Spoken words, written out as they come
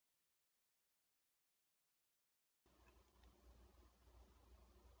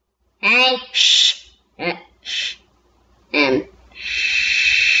Hey. Shh.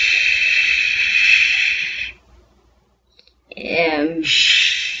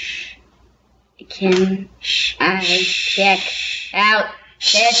 Can I check out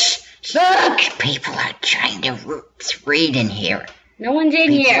this book? People are trying to read in here. No one's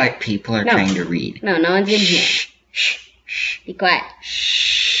in here. People are trying to read. No one's in here. Shh. Be quiet.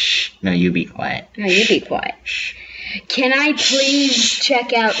 No, you be quiet. No, you be quiet. Can I please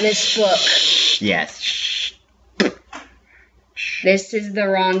check out this book? Yes. This is the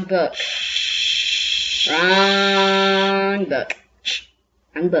wrong book. Wrong book.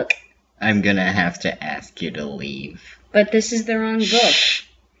 Wrong book. I'm gonna have to ask you to leave. But this is the wrong book.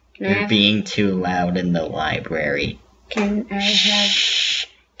 You're being too loud in the library. Can I have...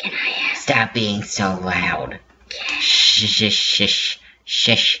 Stop being so loud. Shush.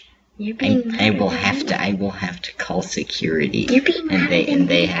 I will have to call security. You're being loud. And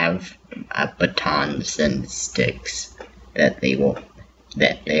they have batons and sticks that they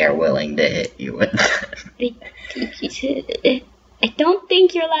are willing to hit you with. I don't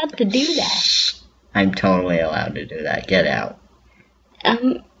think you're allowed to do that. I'm totally allowed to do that. Get out.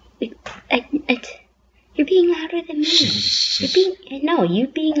 You're being louder than me. You're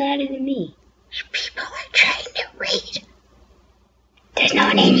being louder than me. People are trying to read. There's no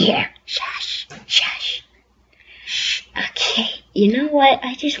one in here. Shush. Okay, you know what?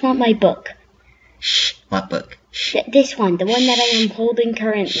 I just want my book. Shh. What book? This one, the one that I am holding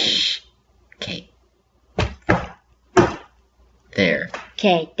currently. Okay. There.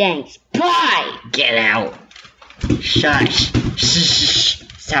 Okay, thanks. Bye! Get out. Shush. Shh.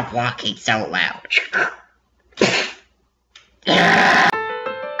 Stop walking so loud.